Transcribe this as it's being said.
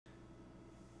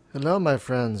Hello, my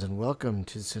friends, and welcome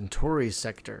to Centauri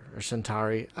sector or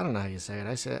Centauri. I don't know how you say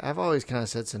it. I've always kind of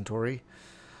said Centauri,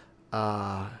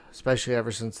 especially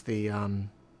ever since the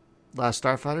last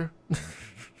Starfighter.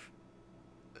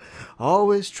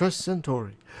 Always trust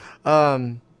Centauri.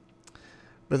 Um,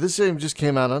 but this game just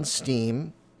came out on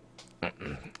Steam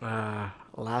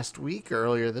last week or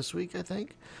earlier this week, I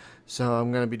think. So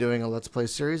I'm going to be doing a Let's Play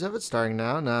series of it starting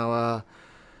now.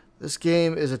 This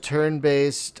game is a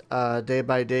turn-based,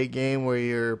 day-by-day game where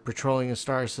you're patrolling a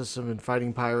star system and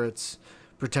fighting pirates,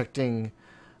 protecting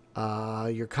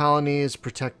your colonies,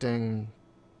 protecting,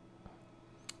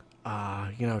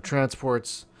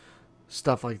 transports,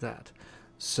 stuff like that.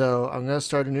 So I'm gonna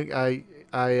start a new.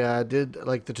 I did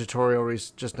like the tutorial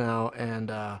just now and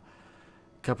a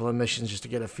couple of missions just to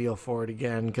get a feel for it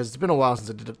again because it's been a while since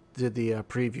I did the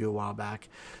preview a while back.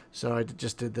 So I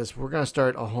just did this. We're gonna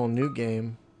start a whole new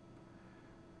game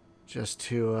just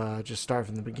to just start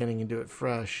from the beginning and do it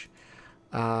fresh.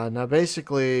 Now,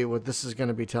 basically, what this is going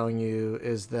to be telling you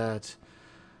is that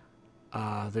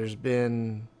there's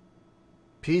been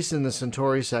peace in the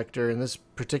Centauri sector, in this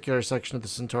particular section of the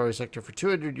Centauri sector, for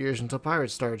 200 years until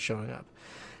pirates started showing up.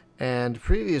 And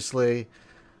previously,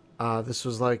 this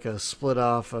was like a split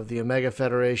off of the Omega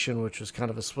Federation, which was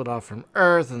kind of a split off from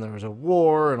Earth, and there was a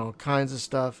war and all kinds of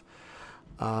stuff.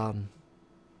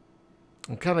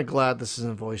 I'm kind of glad this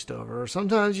isn't voiced over.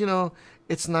 Sometimes,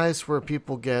 it's nice where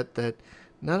people get that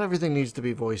not everything needs to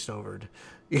be voiced overed.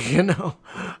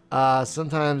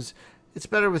 Sometimes it's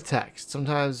better with text.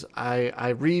 Sometimes I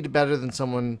read better than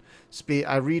someone speak.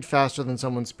 I read faster than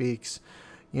someone speaks,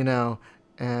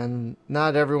 and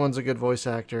not everyone's a good voice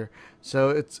actor.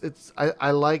 So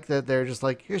I like that they're just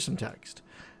like, here's some text.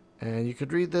 And you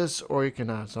could read this or you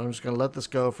cannot. So I'm just going to let this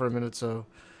go for a minute so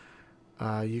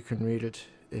you can read it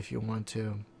if you want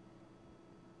to.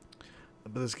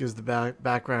 But this gives the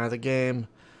background of the game.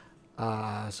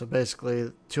 So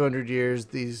basically, 200 years,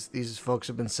 these folks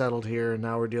have been settled here, and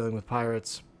now we're dealing with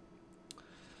pirates.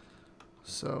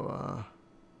 So,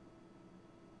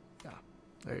 yeah,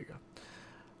 there you go.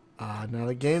 Now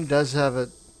the game does have a,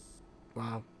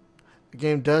 wow, the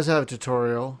game does have a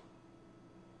tutorial.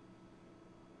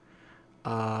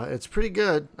 It's pretty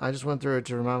good. I just went through it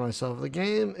to remind myself. The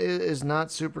game is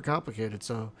not super complicated,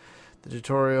 so the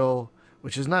tutorial,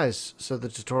 which is nice. So the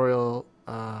tutorial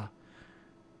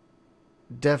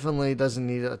definitely doesn't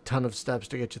need a ton of steps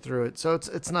to get you through it. So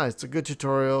it's nice. It's a good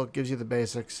tutorial. It gives you the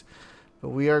basics. But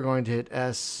we are going to hit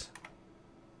S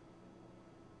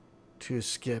to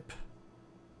skip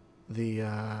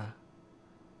the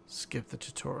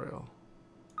tutorial.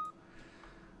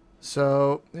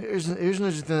 So here's an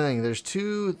interesting thing. There's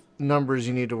two numbers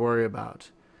you need to worry about: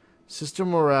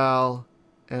 system morale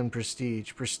and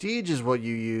prestige. Prestige is what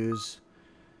you use,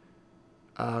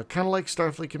 kind of like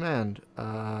Starfleet Command.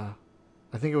 I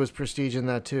think it was prestige in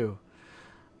that too.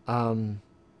 You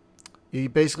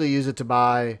basically use it to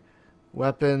buy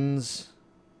weapons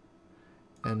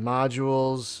and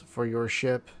modules for your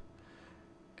ship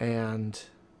and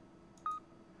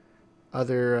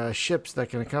other ships that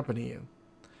can accompany you.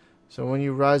 So when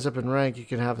you rise up in rank, you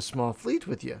can have a small fleet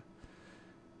with you.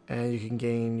 And you can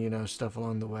gain, stuff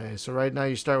along the way. So right now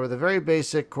you start with a very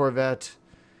basic Corvette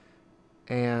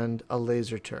and a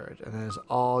laser turret. And that is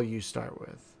all you start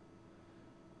with.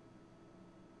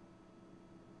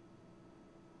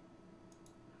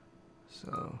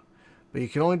 So, but you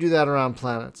can only do that around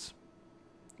planets.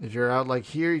 If you're out like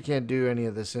here, you can't do any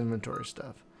of this inventory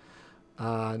stuff.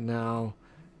 Now,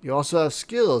 you also have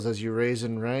skills as you raise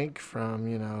in rank from,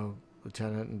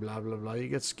 lieutenant and blah, blah, blah. You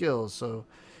get skills. So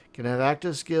you can have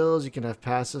active skills. You can have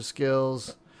passive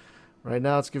skills. Right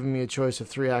now, it's giving me a choice of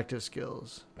 3 active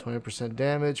skills. 20%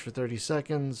 damage for 30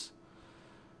 seconds.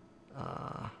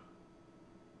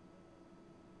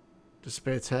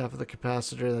 Dissipates half of the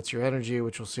capacitor. That's your energy,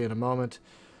 which we'll see in a moment.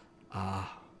 I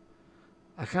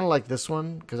kind of like this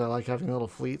one because I like having a little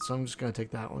fleet, so I'm just going to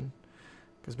take that one.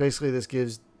 Because basically this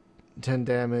gives 10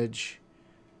 damage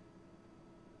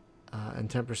and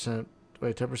 10%.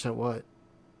 Wait, 10% what?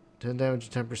 10 damage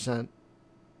and 10%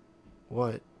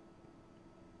 what?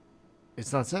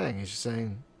 It's not saying. It's just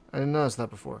saying. I didn't notice that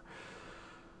before.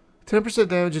 10%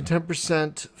 damage and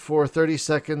 10% for 30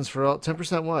 seconds for all.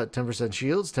 10% what? 10%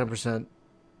 shields? 10%.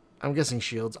 I'm guessing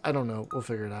shields. I don't know. We'll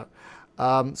figure it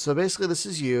out. So basically, this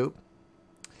is you.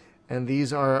 And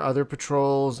these are other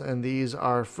patrols. And these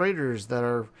are freighters that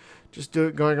are just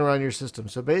going around your system.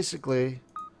 So basically,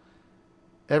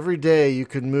 every day you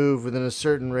can move within a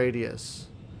certain radius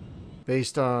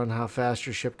based on how fast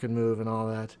your ship can move and all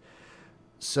that.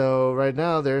 So right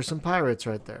now, there are some pirates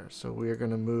right there. So we are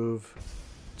going to move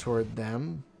toward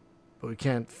them. But we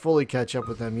can't fully catch up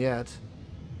with them yet.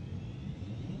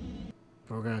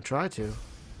 But we're going to try to.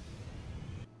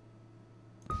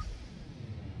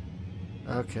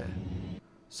 Okay.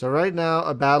 So right now,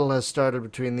 a battle has started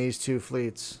between these two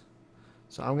fleets.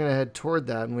 So I'm going to head toward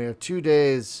that, and we have 2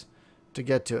 days to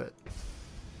get to it.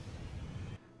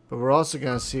 But we're also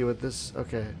going to see what this...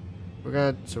 Okay. We're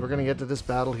going to get to this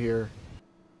battle here.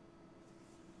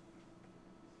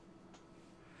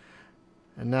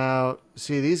 And now,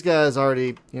 see, these guys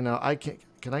already, you know, I can't...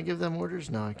 Can I give them orders?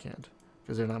 No, I can't.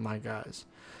 Because they're not my guys.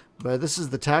 But this is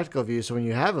the tactical view, so when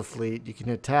you have a fleet, you can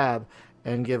hit tab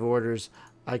and give orders.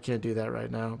 I can't do that right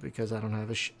now because I don't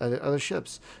have other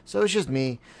ships. So it's just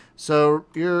me. So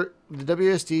the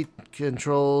WSD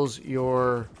controls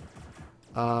your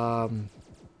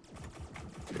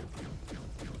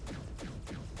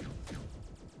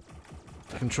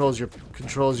controls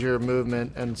your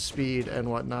movement and speed and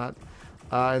whatnot.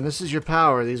 And this is your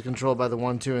power. These are controlled by the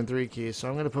 1, 2, and 3 keys. So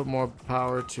I'm going to put more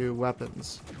power to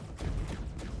weapons.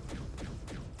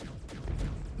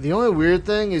 The only weird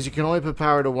thing is you can only put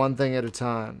power to one thing at a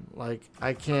time. Like,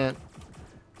 I can't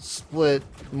split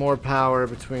more power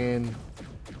between...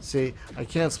 See, I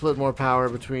can't split more power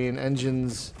between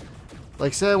engines.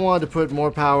 Like, say I wanted to put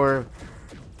more power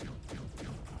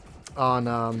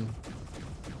on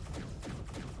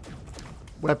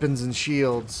weapons and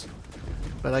shields.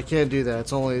 But I can't do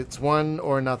that. It's one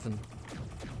or nothing.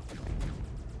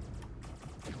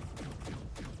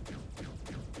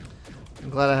 I'm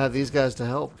glad I have these guys to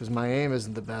help because my aim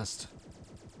isn't the best.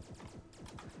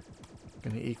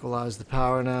 Gonna equalize the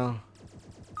power now.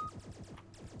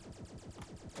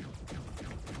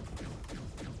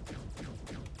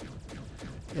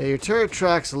 Yeah, your turret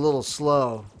track's a little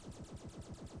slow.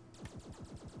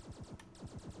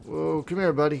 Whoa, come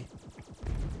here, buddy.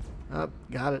 Oh,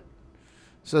 got it.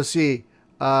 So see,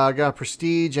 I got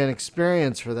prestige and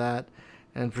experience for that.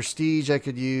 And prestige I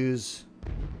could use...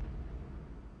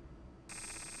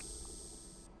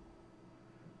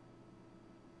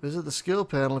 Visit the skill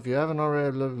panel if you haven't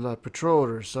already. Patrol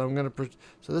orders. So I'm gonna.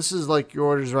 So this is like your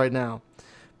orders right now.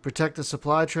 Protect the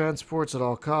supply transports at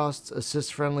all costs.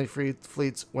 Assist friendly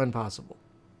fleets when possible.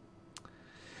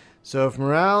 So if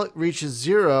morale reaches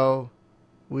 0,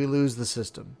 we lose the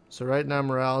system. So right now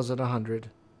morale is at 100.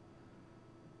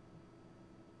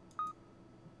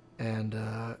 And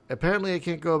apparently it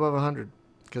can't go above 100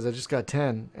 because I just got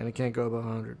 10 and it can't go above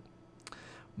 100.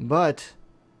 But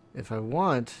if I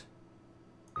want.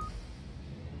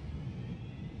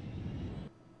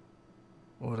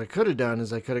 What I could have done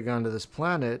is I could have gone to this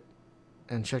planet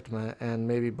and checked and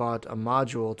maybe bought a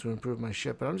module to improve my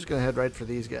ship. But I'm just going to head right for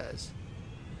these guys.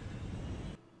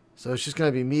 So it's just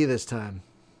going to be me this time.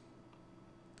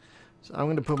 So I'm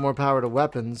going to put more power to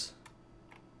weapons.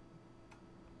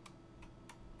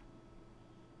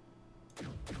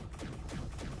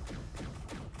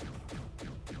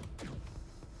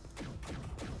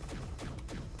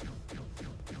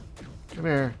 Come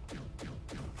here.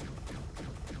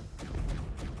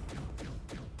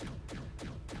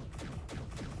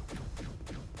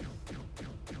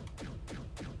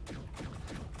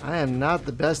 I am not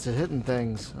the best at hitting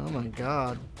things. Oh my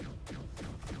god.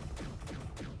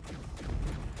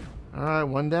 Alright,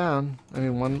 one down. I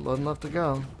mean, one left to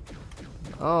go.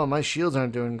 Oh, my shields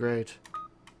aren't doing great.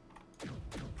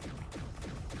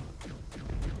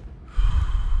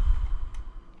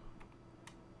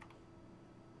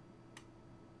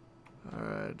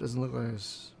 Alright, it doesn't look like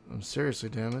I'm seriously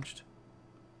damaged.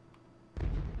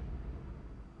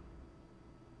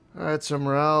 Alright, so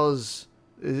morale is...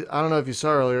 I don't know if you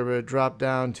saw earlier, but it dropped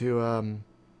down to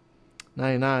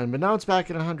 99. But now it's back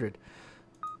at 100.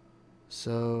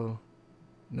 So,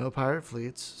 no pirate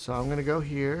fleets. So I'm going to go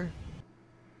here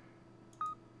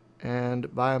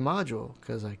and buy a module,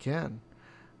 because I can.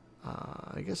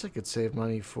 I guess I could save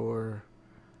money for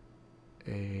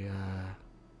a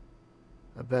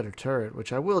better turret,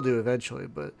 which I will do eventually.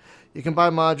 But you can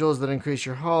buy modules that increase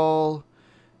your hull,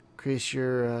 increase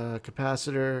your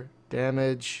capacitor,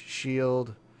 damage,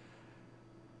 shield,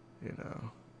 you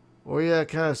know. Or yeah,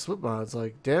 kind of split mods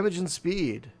like damage and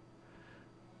speed,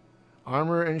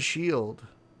 armor and shield.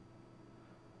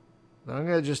 But I'm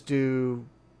going to just do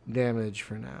damage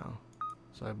for now.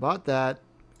 So I bought that,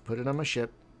 put it on my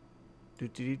ship. So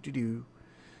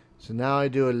now I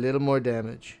do a little more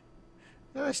damage.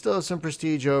 And I still have some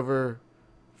prestige over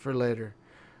for later.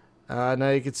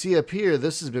 Now you can see up here,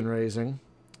 this has been raising.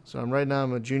 So right now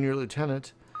I'm a junior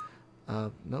lieutenant.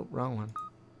 Nope, wrong one.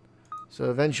 So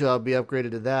eventually I'll be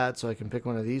upgraded to that so I can pick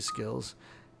one of these skills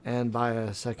and buy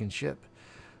a second ship.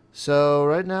 So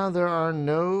right now there are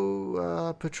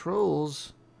no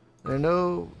patrols There are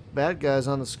no bad guys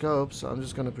on the scope, so I'm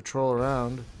just going to patrol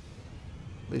around.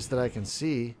 At least that I can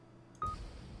see.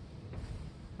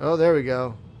 Oh, there we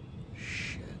go.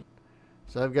 Shit.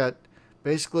 So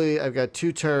basically, I've got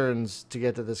 2 turns to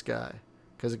get to this guy.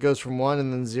 Because it goes from 1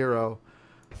 and then 0.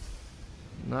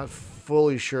 Not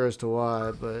fully sure as to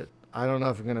why, but I don't know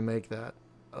if I'm going to make that.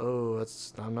 Oh,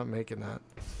 I'm not making that.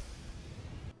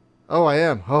 Oh, I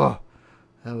am. Oh,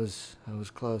 that was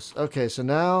close. Okay, so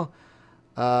now,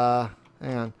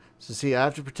 hang on. So see, I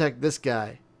have to protect this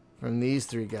guy from these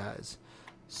 3 guys.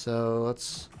 So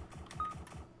let's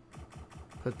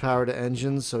put power to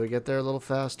engines so we get there a little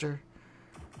faster.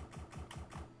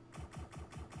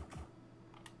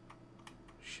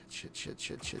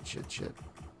 Shit.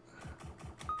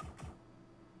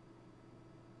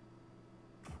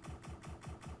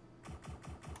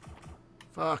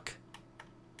 Fuck.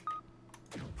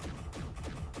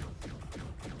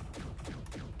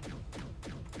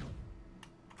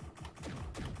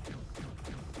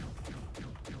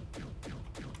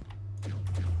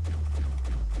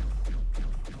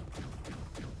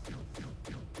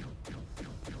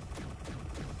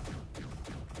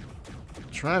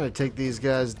 Trying to take these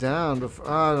guys down before.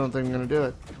 Oh, I don't think I'm gonna do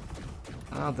it.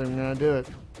 I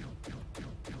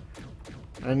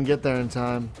didn't get there in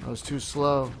time. I was too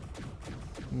slow.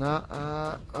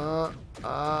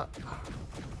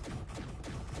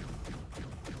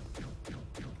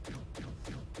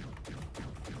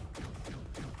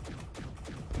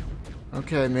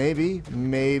 Okay, maybe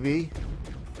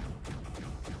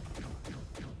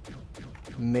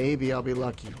I'll be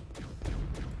lucky.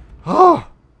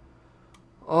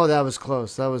 Oh, that was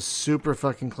close. That was super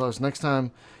fucking close. Next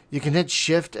time, you can hit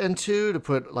Shift and 2 to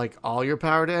put like all your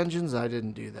power to engines. I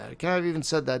didn't do that. It kind of even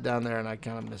said that down there, and I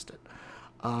kind of missed it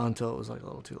until it was like a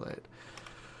little too late.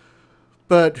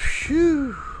 But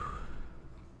phew,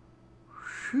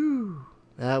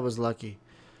 that was lucky.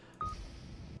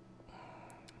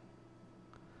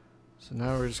 So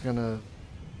now we're just gonna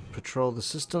patrol the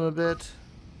system a bit.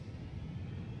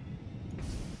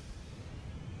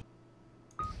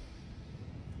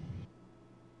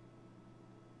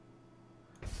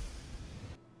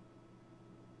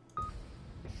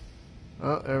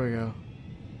 Oh, there we go.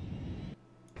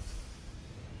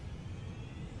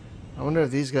 I wonder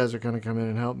if these guys are going to come in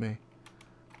and help me.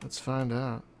 Let's find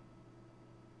out.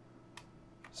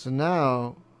 So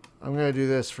now, I'm going to do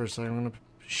this for a second. I'm going to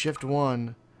shift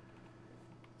 1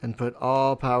 and put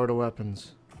all power to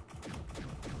weapons.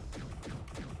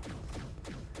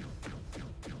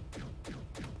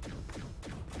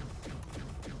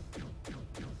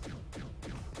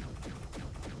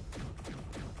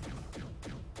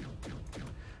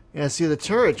 Yeah, see, the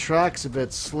turret tracks a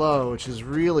bit slow, which is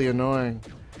really annoying.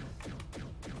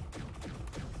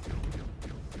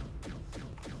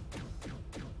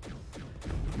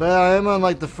 But I am on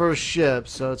like the first ship,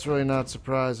 so it's really not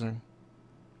surprising.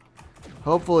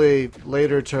 Hopefully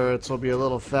later turrets will be a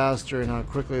little faster in how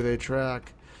quickly they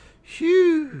track.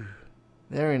 Phew!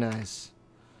 Very nice.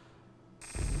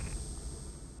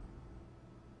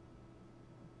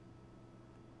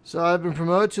 So I've been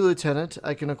promoted to lieutenant.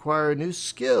 I can acquire a new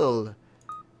skill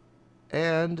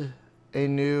and a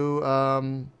new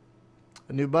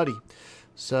buddy.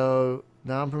 So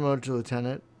now I'm promoted to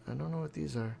lieutenant. I don't know what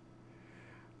these are.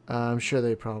 I'm sure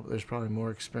there's probably more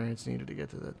experience needed to get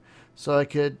to that. So I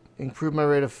could improve my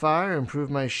rate of fire, improve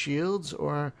my shields,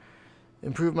 or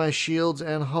improve my shields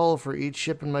and hull for each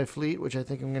ship in my fleet, which I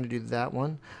think I'm going to do that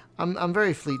one. I'm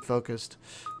very fleet focused,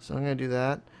 so I'm going to do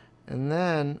that. And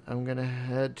then I'm going to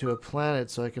head to a planet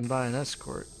so I can buy an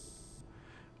escort.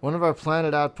 One of our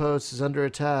planet outposts is under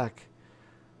attack.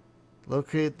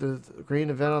 Locate the green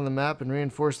event on the map and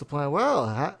reinforce the planet.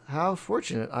 Well, how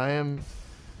fortunate I am.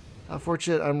 How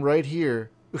fortunate I'm right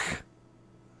here.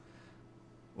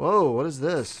 Whoa, what is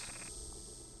this?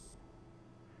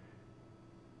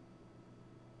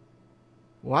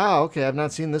 Wow, okay, I've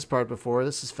not seen this part before.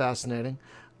 This is fascinating.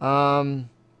 So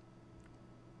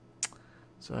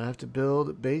I have to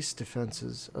build base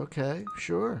defenses. Okay,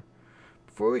 sure.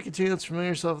 Before we continue, let's familiar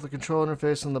yourself with the control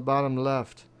interface on the bottom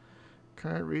left.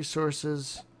 Current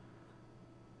resources.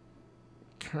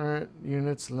 Current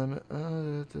units limit.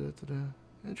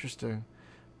 Interesting.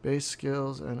 Base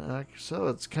skills and act. So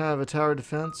it's kind of a tower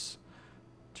defense.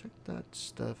 Check that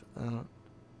stuff out.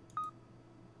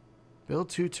 Build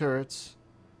 2 turrets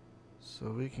so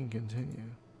we can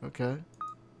continue. Okay.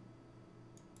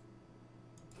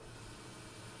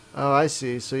 Oh, I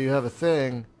see. So you have a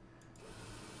thing.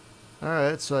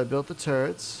 Alright, so I built the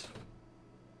turrets.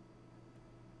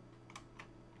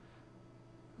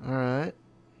 Alright.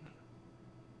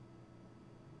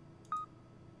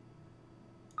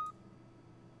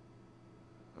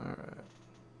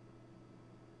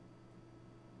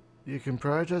 You can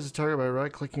prioritize a target by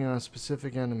right-clicking on a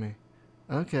specific enemy.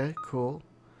 Okay, cool.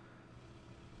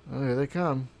 Oh, here they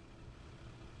come.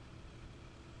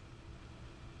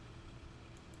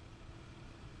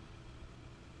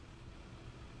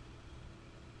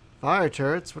 Fire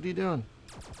turrets, what are you doing?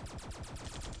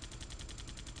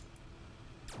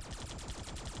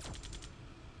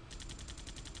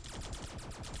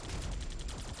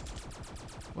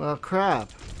 Well,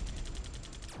 crap.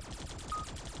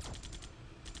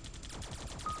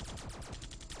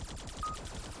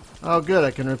 Oh, good. I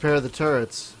can repair the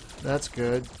turrets. That's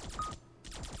good.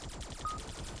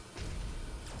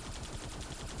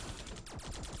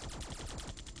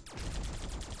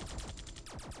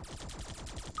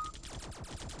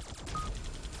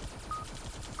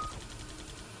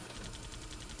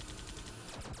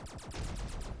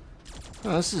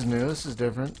 Oh, this is new. This is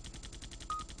different.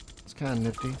 It's kind of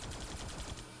nifty.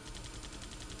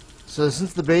 So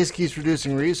since the base keeps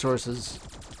reducing resources,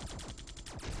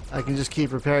 I can just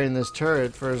keep repairing this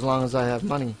turret for as long as I have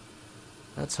money.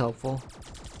 That's helpful.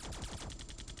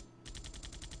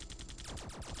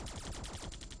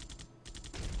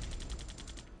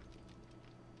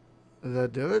 Did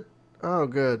that do it? Oh,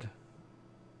 good.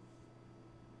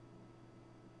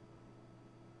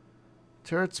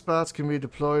 Turret spots can be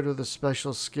deployed with a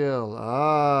special skill.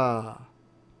 Ah.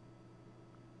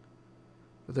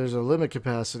 But there's a limit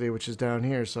capacity, which is down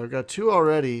here. So I've got 2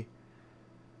 already.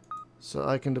 So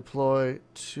I can deploy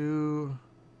 2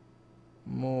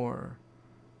 more.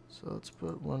 So let's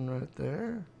put 1 right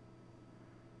there.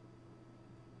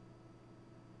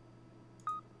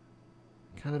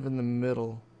 Kind of in the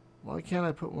middle. Why can't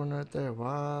I put 1 right there?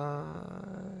 Why?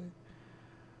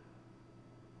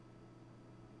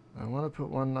 I want to put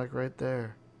 1 like right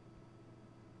there.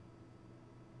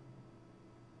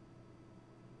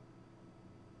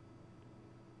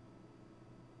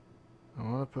 I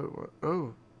want to put 1.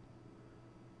 Oh.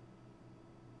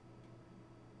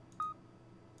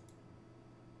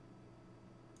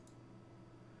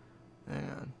 Hang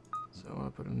on. So I want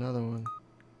to put another one.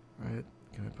 Right.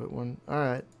 Can I put 1?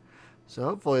 Alright. So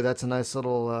hopefully that's a nice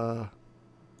little,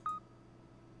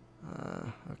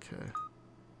 okay.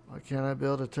 Why can't I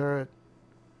build a turret?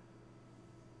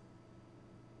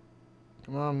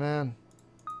 Come on, man.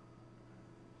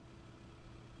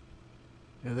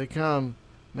 Here they come.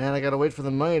 Man, I gotta wait for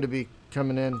the money to be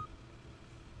coming in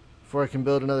before I can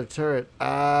build another turret.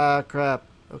 Ah, crap.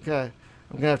 Okay.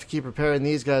 I'm gonna have to keep repairing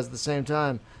these guys at the same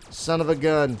time. Son of a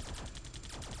gun.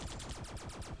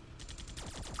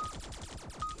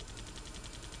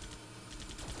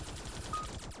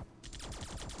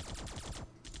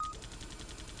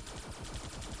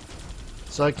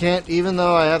 So I can't, even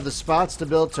though I have the spots to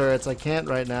build turrets, I can't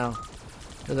right now.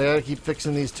 Because I gotta keep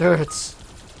fixing these turrets.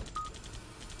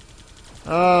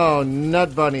 Oh,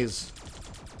 nut bunnies.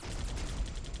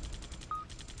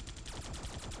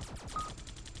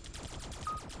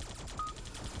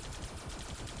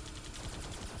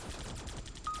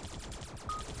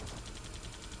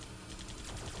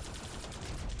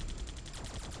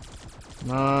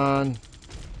 Come on.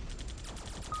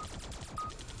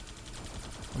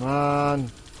 Come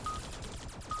on.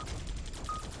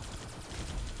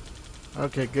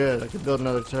 Okay, good. I can build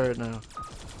another turret now.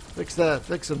 Fix that.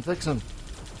 Fix him. Fix him.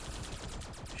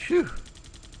 Phew.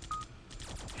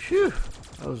 Phew.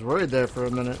 I was worried there for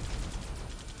a minute.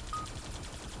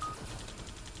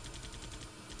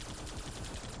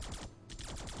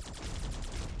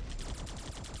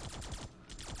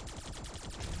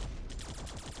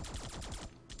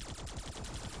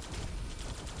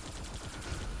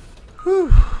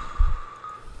 Whew.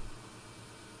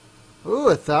 Ooh,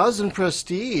 1,000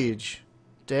 prestige.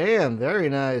 Damn, very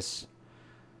nice.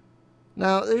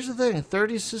 Now, there's the thing.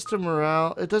 30 system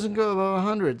morale. It doesn't go above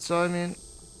 100. So,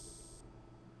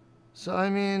 I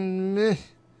mean, meh.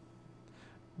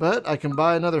 But I can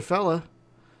buy another fella.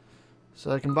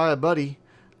 So I can buy a buddy.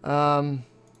 So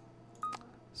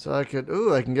I could,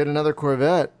 ooh, I can get another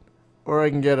Corvette. Or I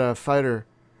can get a fighter.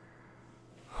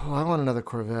 Oh, I want another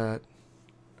Corvette.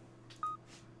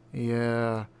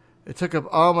 Yeah. It took up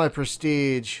all my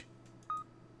prestige.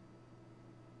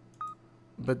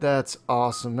 But that's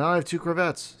awesome. Now I have 2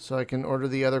 Corvettes. So I can order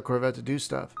the other Corvette to do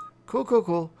stuff. Cool, cool,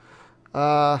 cool.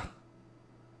 So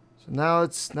now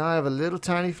I have a little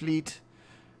tiny fleet.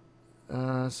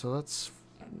 So that's...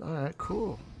 Alright,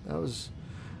 cool. That was...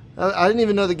 I didn't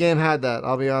even know the game had that,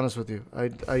 I'll be honest with you. I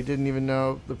didn't even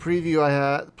know. The preview I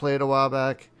had played a while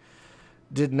back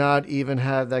did not even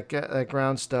have that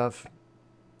ground stuff.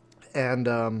 And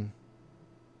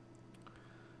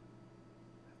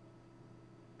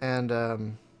blah,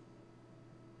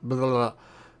 blah, blah.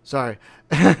 Sorry.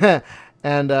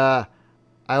 And I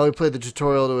only played the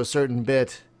tutorial to a certain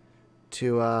bit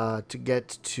to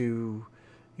get to,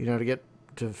 you know, to get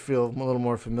to feel a little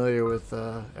more familiar with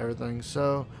everything.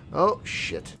 So, oh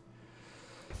shit.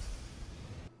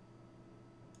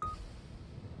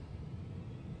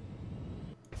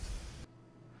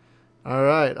 All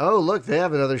right. Oh, look, they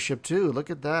have another ship too.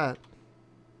 Look at that.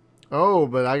 Oh,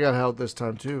 but I got help this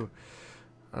time too.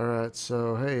 All right.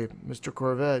 So, hey, Mr.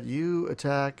 Corvette, you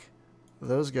attack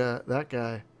that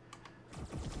guy.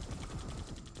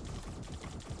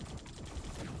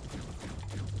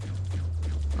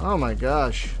 Oh my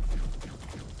gosh.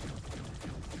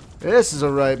 This is a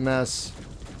right mess.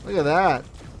 Look at that.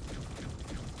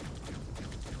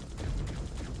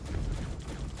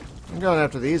 I'm going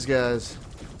after these guys.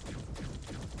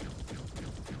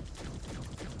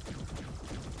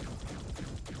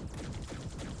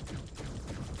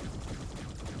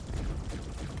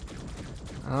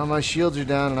 Oh, my shields are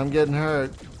down and I'm getting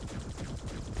hurt.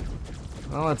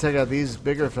 I want to take out these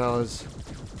bigger fellas.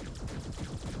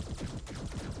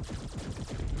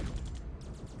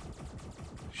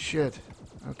 Shit.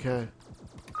 Okay.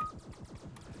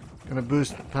 Gonna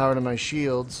boost power to my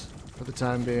shields for the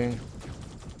time being.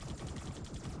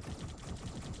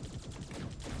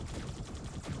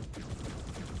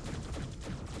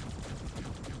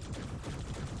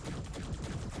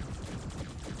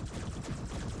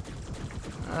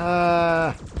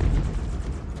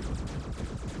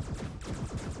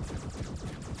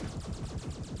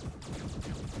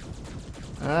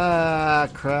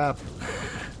 Crap.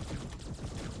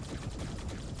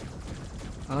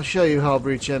 I'll show you hull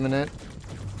breach imminent.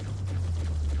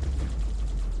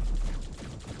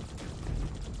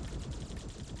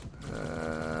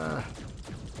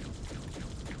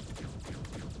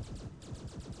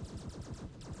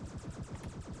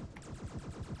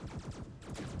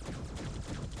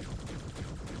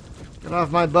 Get off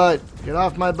my butt. Get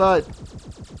off my butt.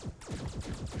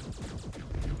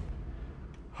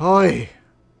 Hoi.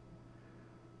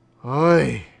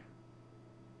 Hoi.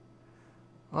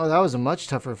 Oh, that was a much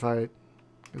tougher fight.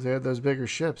 Because they had those bigger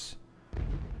ships.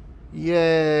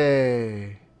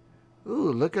 Yay.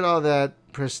 Ooh, look at all that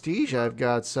prestige I've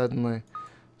got suddenly.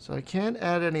 So I can't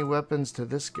add any weapons to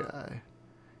this guy.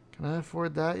 Can I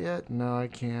afford that yet? No, I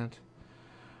can't.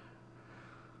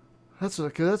 That's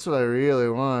what I really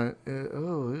want.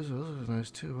 Oh, those are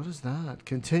nice too. What is that?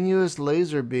 Continuous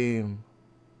laser beam.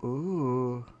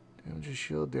 Ooh. Damage your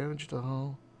shield, damage the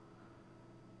hull.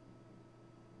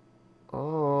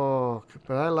 Oh,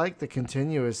 but I like the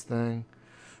continuous thing.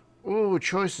 Ooh,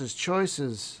 choices,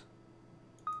 choices.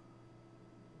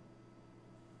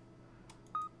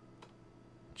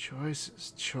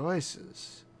 Choices,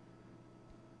 choices.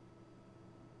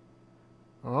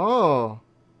 Oh.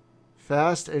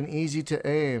 Fast and easy to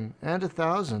aim. And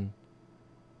 1,000.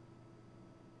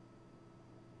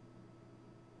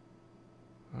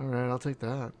 Alright, I'll take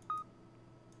that.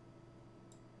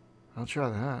 I'll try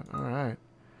that. Alright.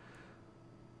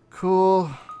 Cool.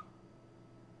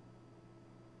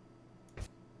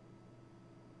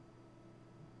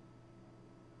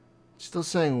 Still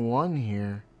saying 1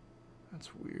 here.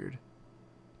 That's weird.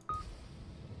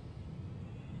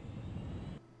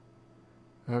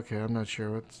 Okay, I'm not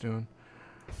sure what it's doing.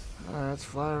 Alright, let's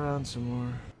fly around some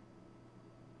more.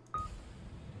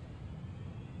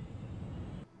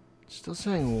 Still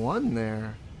saying 1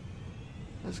 there.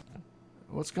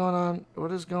 What's going on?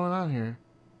 What is going on here?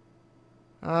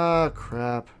 Ah,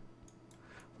 crap.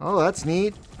 Oh, that's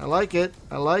neat. I like it.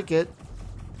 I like it.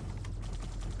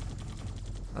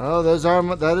 Oh,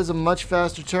 that is a much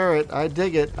faster turret. I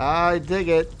dig it. I dig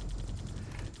it.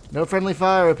 No friendly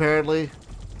fire, apparently.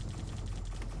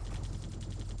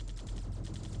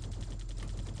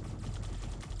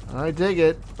 I dig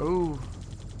it. Ooh.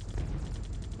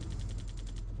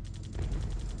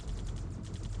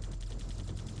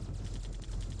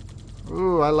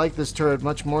 Ooh, I like this turret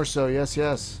much more so. Yes,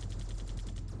 yes.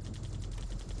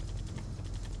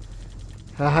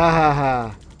 Ha ha ha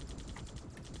ha.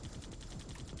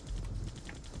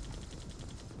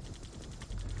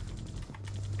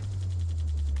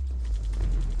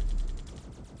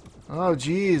 Oh,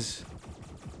 geez.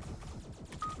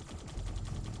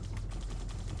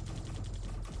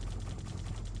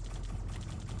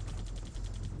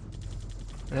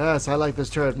 Yes, I like this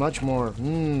turret much more.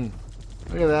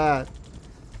 Look at that.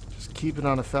 Just keep it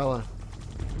on a fella.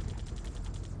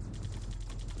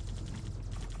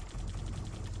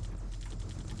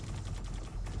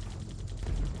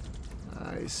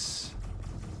 Nice.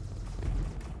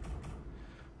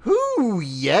 Ooh,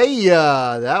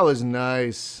 yeah. That was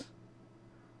nice.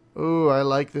 Ooh, I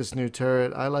like this new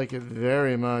turret. I like it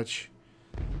very much.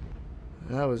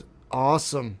 That was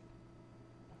awesome.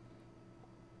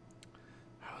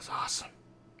 That was awesome.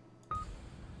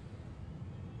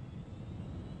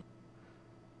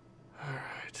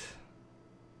 Alright.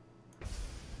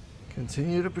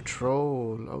 Continue to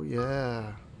patrol. Oh,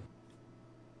 yeah.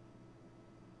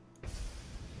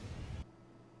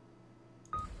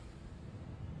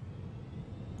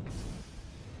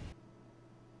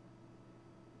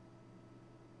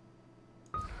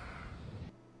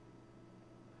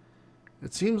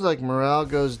 It seems like morale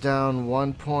goes down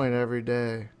 1 point every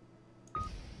day.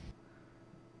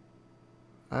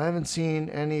 I haven't seen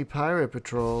any pirate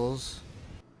patrols.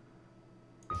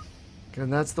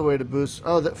 And that's the way to boost.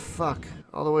 Oh, that fuck.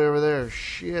 All the way over there.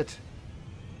 Shit.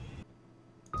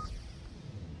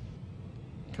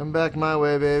 Come back my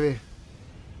way, baby.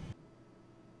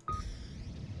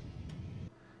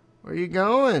 Where you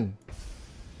going?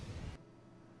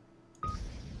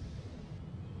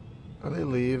 Are they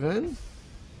leaving?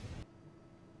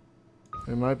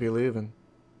 They might be leaving.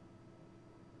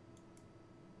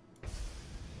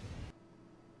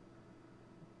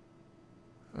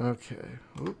 Okay.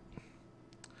 Oop.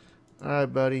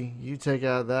 Alright, buddy. You take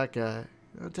out that guy.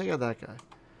 Take out that guy.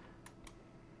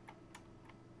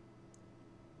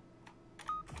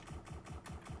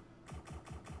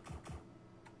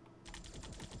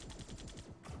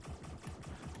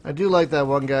 I do like that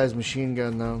one guy's machine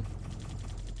gun, though.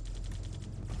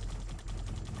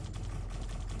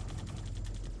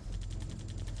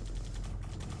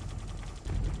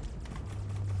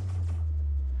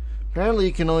 Apparently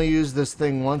you can only use this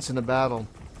thing once in a battle.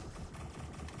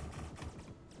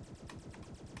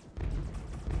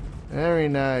 Very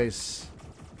nice.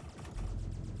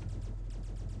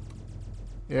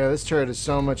 Yeah, this turret is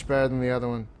so much better than the other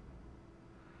one.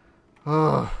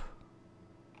 Oh.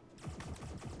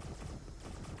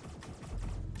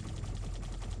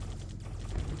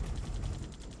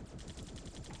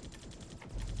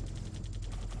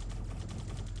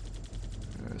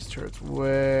 This turret's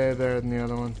way better than the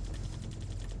other one.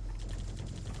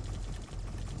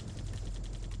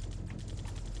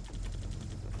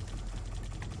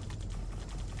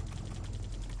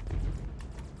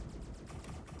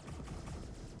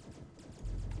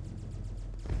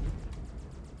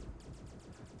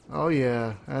 Oh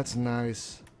yeah, that's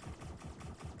nice.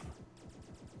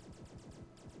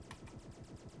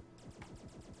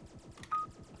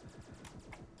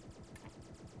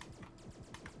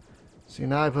 See,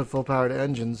 now I put full power to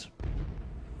engines.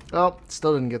 Oh,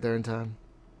 still didn't get there in time.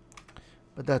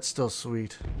 But that's still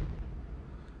sweet.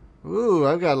 Ooh,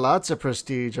 I've got lots of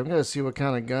prestige. I'm gonna see what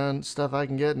kind of gun stuff I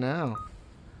can get now.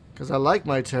 Because I like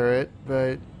my turret,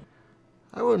 but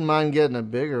I wouldn't mind getting a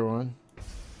bigger one.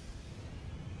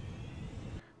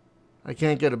 I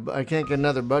can't get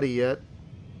another buddy yet.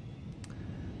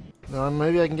 No,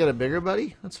 maybe I can get a bigger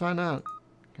buddy? Let's find out.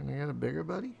 Can I get a bigger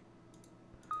buddy?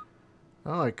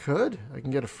 Oh, I could. I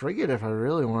can get a frigate if I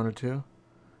really wanted to.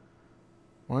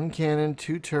 1 cannon,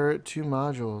 2 turret, 2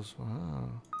 modules.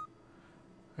 Wow.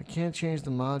 I can't change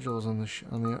the modules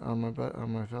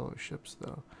on my fellow ships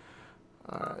though.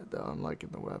 Alright, though I'm liking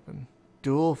the weapon.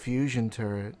 Dual fusion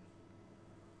turret.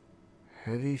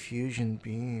 Heavy fusion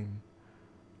beam.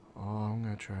 Oh, I'm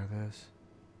gonna try this.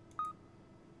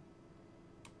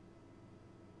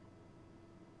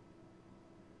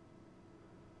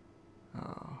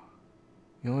 Oh.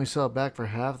 You only sell it back for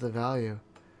half the value.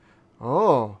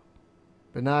 Oh.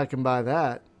 But now I can buy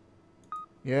that.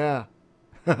 Yeah.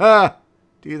 Haha.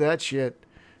 Do that shit.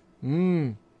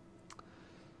 Wait,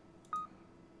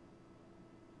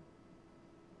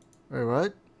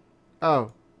 what?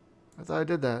 Oh. I thought I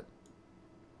did that.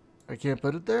 I can't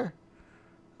put it there?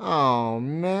 Oh,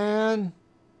 man.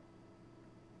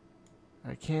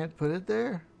 I can't put it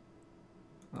there?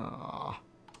 Aw.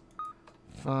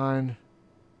 Fine.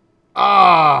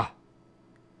 Ah!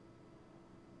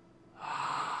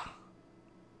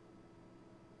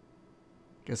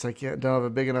 Guess I don't have a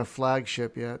big enough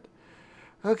flagship yet.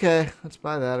 Okay, let's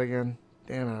buy that again.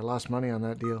 Damn it, I lost money on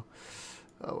that deal.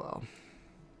 Oh well.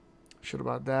 Should have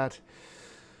bought that.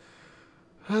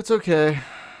 That's okay. A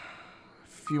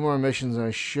few more missions and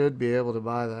I should be able to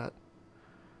buy that.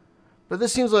 But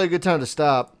this seems like a good time to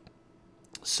stop.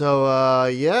 So,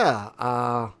 yeah.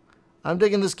 I'm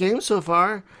digging this game so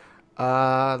far.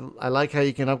 I like how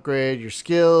you can upgrade your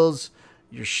skills,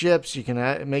 your ships. You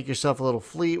can make yourself a little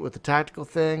fleet with the tactical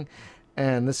thing.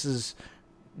 And this is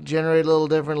generated a little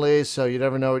differently, so you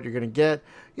never know what you're going to get.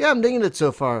 Yeah, I'm digging it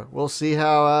so far. We'll see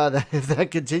how if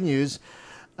that continues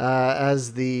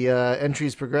as the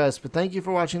entries progress. But thank you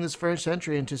for watching this first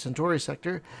entry into Centauri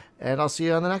sector, and I'll see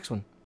you on the next one.